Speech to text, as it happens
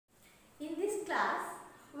class,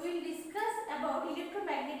 we will discuss about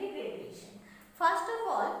electromagnetic radiation. First of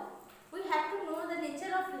all, we have to know the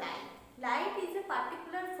nature of light. Light is a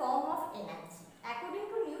particular form of energy. According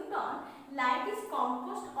to Newton, light is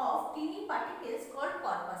composed of teeny particles called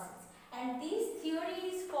corpuscles, and this theory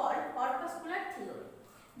is called corpuscular theory.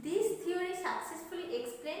 This theory successfully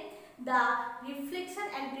explained the reflection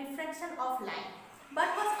and refraction of light,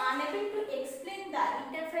 but was unable to explain the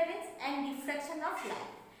interference and diffraction of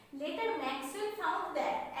light. Later, Maxwell found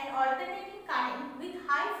that an alternating current with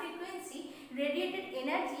high frequency radiated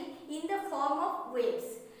energy in the form of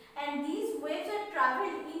waves, and these waves are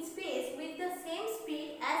travelled in space with the same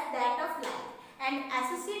speed as that of light and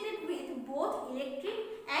associated with both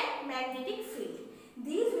electric and magnetic field.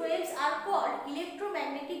 These waves are called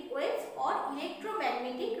electromagnetic waves or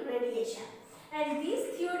electromagnetic radiation, and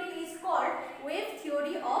this theory is called wave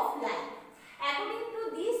theory of light. According to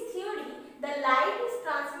this theory, the light is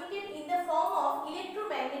transmitted in the form of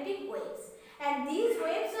electromagnetic waves, and these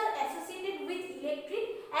waves are associated with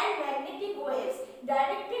electric and magnetic waves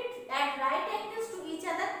directed at right angles to each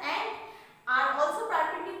other and are also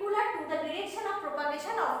perpendicular to the direction of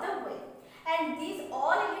propagation of the wave. And these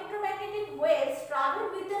all electromagnetic waves travel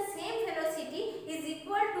with the same velocity is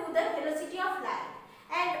equal to the velocity of light.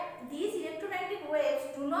 And these electromagnetic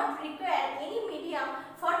waves do not require any medium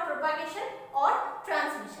for propagation or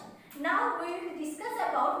transmission. Now we will discuss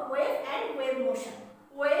about wave and wave motion.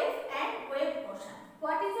 Wave and wave motion.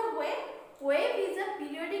 What is a wave? Wave is a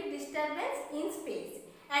periodic disturbance in space,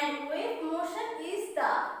 and wave motion is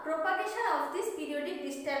the propagation of this periodic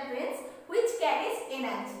disturbance which carries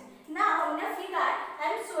energy. Now in a figure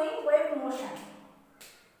I am showing wave motion.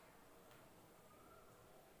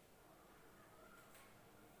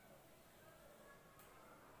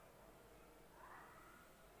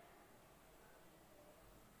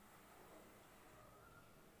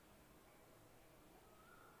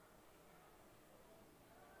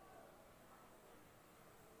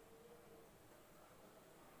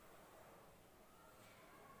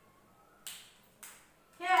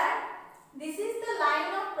 This is the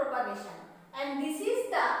line of propagation, and this is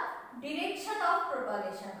the direction of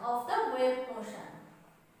propagation of the wave motion.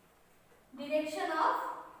 Direction of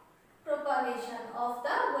propagation of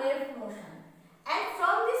the wave motion. And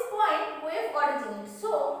from this point, wave originates.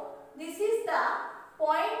 So, this is the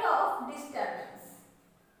point of disturbance.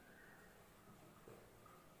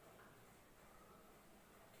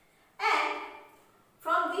 And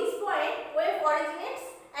from this point, wave originates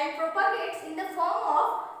and propagates in the form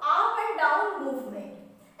of up and down movement.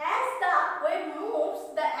 As the wave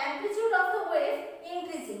moves, the amplitude of the wave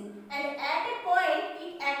increasing, and at a point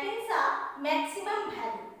it attains a maximum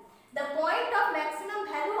value. The point of maximum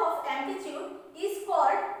value of amplitude is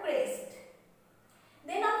called crest.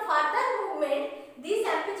 Then on further movement, this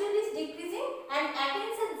amplitude is decreasing and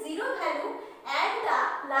attains a zero value at the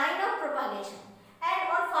line of propagation. And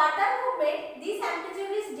on further movement, this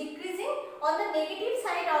amplitude is decreasing on the negative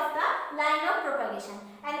side of the line of propagation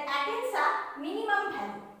and attains a minimum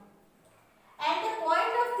value. And the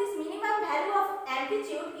point of this minimum value of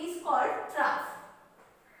amplitude is called trough.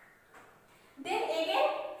 Then again,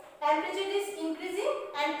 amplitude is increasing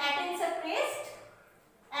and attains a crest,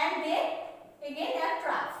 and then again a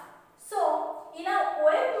trough. So, in a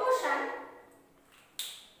wave motion,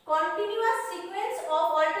 continuous sequence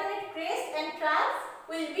of alternate crest and trough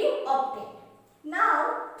will be obtained.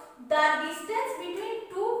 Now, the distance between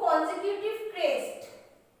two consecutive crests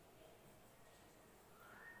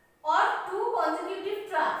or two consecutive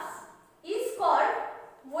troughs is called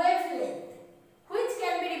wavelength, which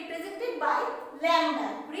can be represented by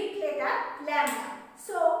lambda, Greek letter lambda.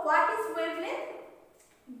 So, what is wavelength?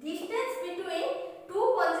 Distance between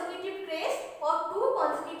two consecutive crests or two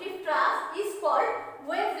consecutive troughs is called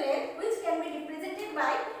wavelength, which can be represented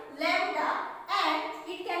by lambda, and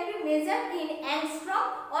it can be measured in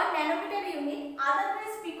angstrom or nanometer unit.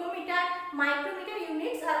 Otherwise, picometer, micrometer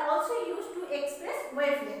units are also used to express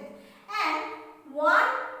wavelength. And 1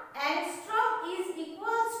 angstrom is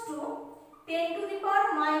equals to 10 to the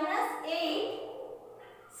power minus 8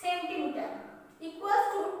 centimeter, equals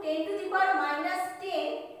to 10 to the power minus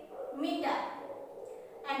 10 meter.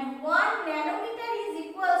 And 1 nanometer is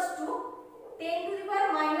equals to 10 to the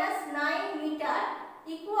power minus 9 meter,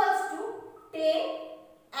 equals to 10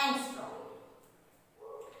 angstrom.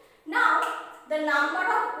 Now, the number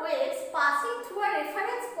of waves passing through a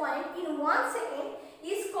reference point in 1 second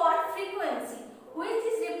is called frequency, which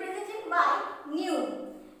is represented by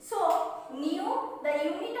nu. So, nu, the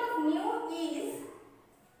unit of nu is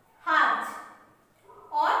hertz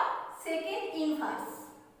or second inverse.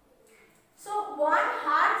 So, 1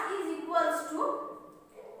 hertz is equals to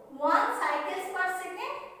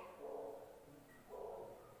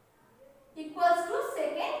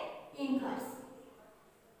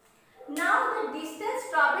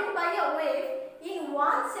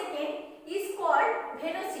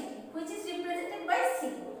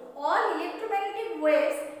all electromagnetic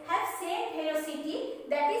waves have same velocity,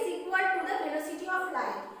 that is equal to the velocity of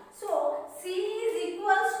light. So c is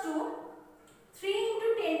equals to 3 into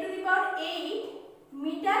 10 to the power 8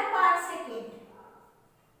 meter per second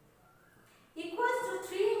equals to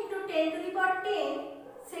 3 into 10 to the power 10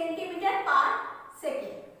 centimeter per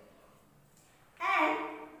second. And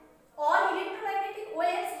all electromagnetic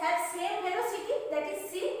waves have same velocity, that is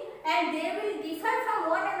c, and they will differ from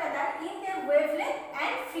one another in their wavelength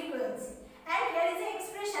and frequency. And here is an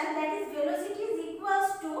expression, that is velocity is equals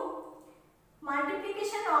to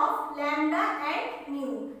multiplication of lambda and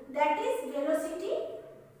mu, that is velocity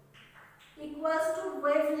equals to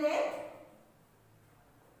wavelength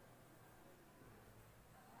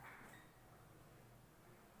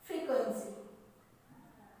frequency.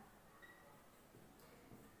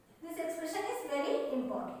 This expression is very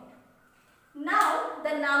important. Now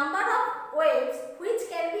the number of waves which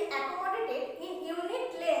can be accommodated in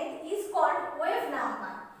unit length is called wave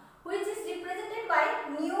number, which is represented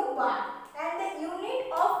by nu bar, and the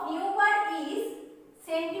unit of nu bar is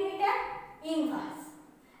centimeter inverse,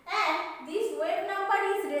 and this wave number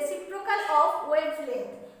is reciprocal of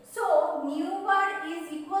wavelength. So nu bar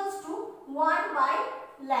is equals to 1 by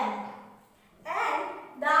lambda, and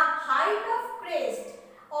the height of crest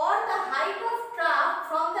or the height of trough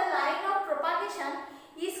from the line of propagation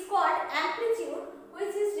is called amplitude,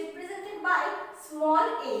 which is represented by small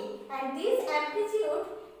a, and this amplitude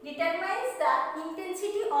determines the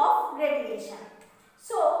intensity of radiation.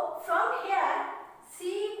 So from here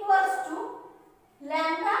c equals to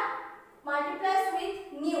lambda multiplies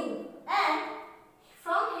with nu, and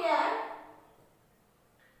from here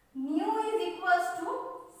nu is equals to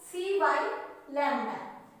c by lambda,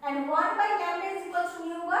 and 1 by lambda is equals to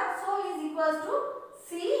nu bar, so is equals to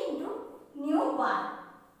c into nu bar.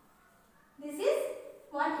 This is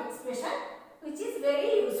one expression which is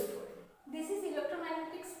very useful. This is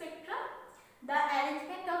electromagnetic spectrum. The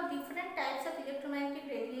arrangement of different types of electromagnetic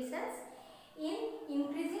radiations in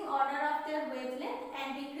increasing order of their wavelength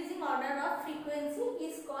and decreasing order of frequency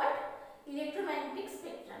is called electromagnetic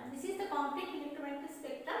spectrum. This is the complete electromagnetic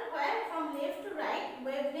spectrum, where from left to right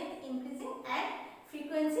wavelength increasing and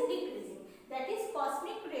frequency decreasing. That is,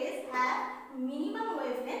 cosmic rays have minimum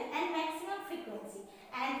wavelength and maximum frequency,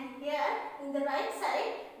 and here in the right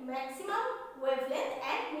side maximum wavelength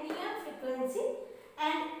and minimum frequency,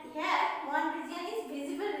 and here one region is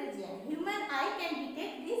visible region. Human eye can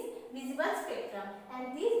detect this visible spectrum,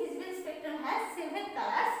 and this visible spectrum has 7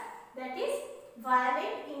 colors, that is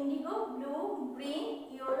violet, indigo, blue,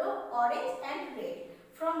 green, yellow, orange and red.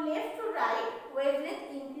 From left to right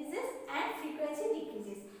wavelength increases and frequency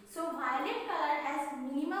decreases. So violet color has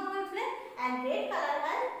minimum wavelength and red color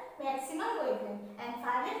has maximum wavelength, and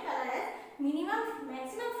violet color has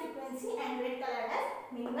maximum frequency and red color has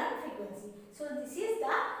minimum frequency. So this is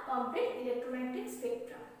the complete electromagnetic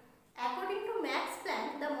spectrum. According to Max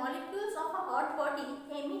Planck, the molecules of a hot body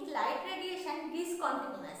emit light radiation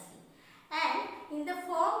discontinuously and in the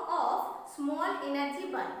form of small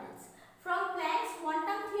energy bundles. From Planck's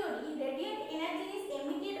quantum theory, radiant energy is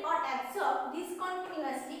emitted or absorbed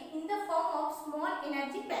discontinuously in the form of small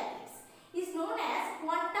energy packets, is known as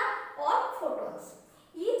quanta or photons.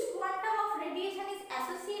 Each quantum of radiation is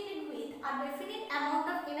associated with a definite amount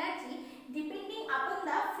of energy depending upon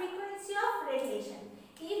the frequency of radiation.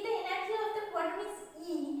 If the energy of the quantum is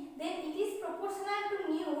E, then it is proportional to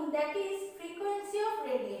nu, that is frequency of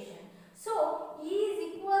radiation. So E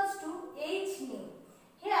is equals to h nu.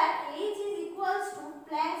 Here h is equals to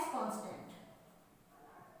Planck's constant,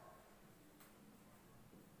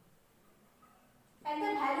 and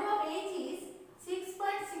the value of h is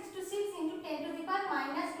 6.626 into 10 to the power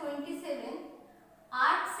minus 27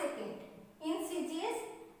 arc second in CGS,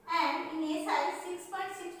 and in SI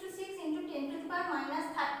 6.626 into 10 to the power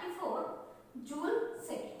minus 34 joule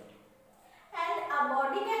second. And a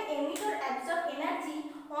body can emit or absorb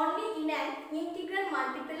energy only in an integral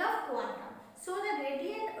multiple of quantum. So the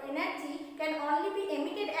radiant energy can only be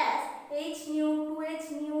emitted as h nu,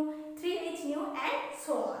 2h nu, 3h nu and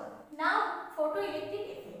so on. Now photoelectric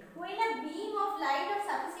effect. When a beam of light of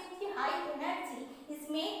sufficiently high energy is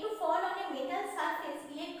made to fall on a metal surface,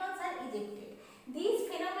 electrons are ejected. This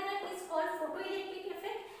phenomenon is called photoelectric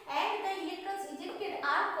effect, and the electrons ejected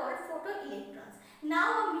are called photoelectrons.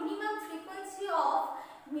 Now a minimum frequency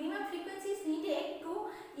is needed to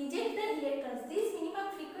eject the electrons. This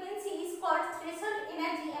minimum frequency is called threshold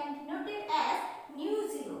energy and denoted as nu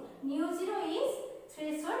zero. Nu zero is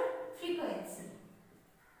threshold frequency.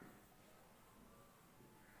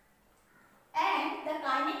 And the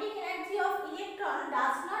kinetic energy of electron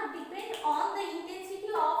does not depend on the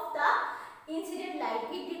intensity of the incident light.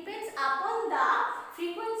 It depends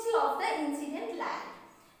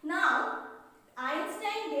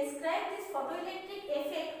photoelectric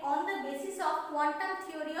effect on the basis of quantum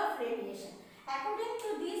theory of radiation. According to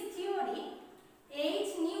this theory,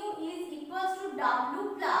 h nu is equals to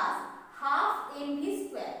W plus half mv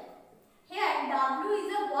square. Here W is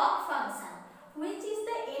a work function, which is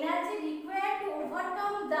the energy required to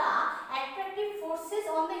overcome the attractive forces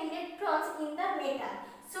on the electrons in the metal.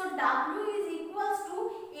 So W is equals to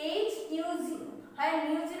h nu 0, where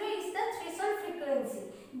nu 0 is the threshold frequency.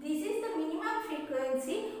 This is the minimum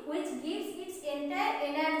frequency which gives its entire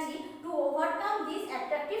energy to overcome this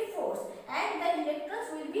attractive force, and the electrons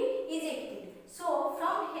will be ejected. So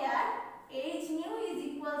from here h nu is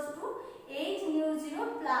equals to h nu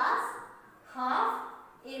 0 plus half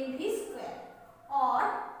mv square, or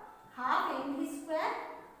half mv square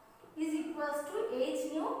is equals to h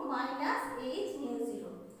nu minus h nu 0,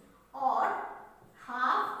 or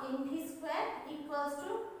half mv square equals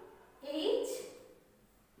to h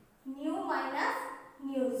nu minus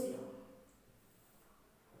nu 0.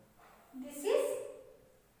 This is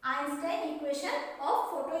Einstein equation of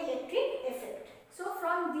photoelectric effect. So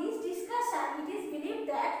from this discussion, it is believed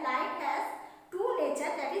that light has two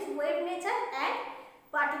nature, that is wave nature and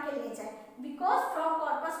particle nature. Because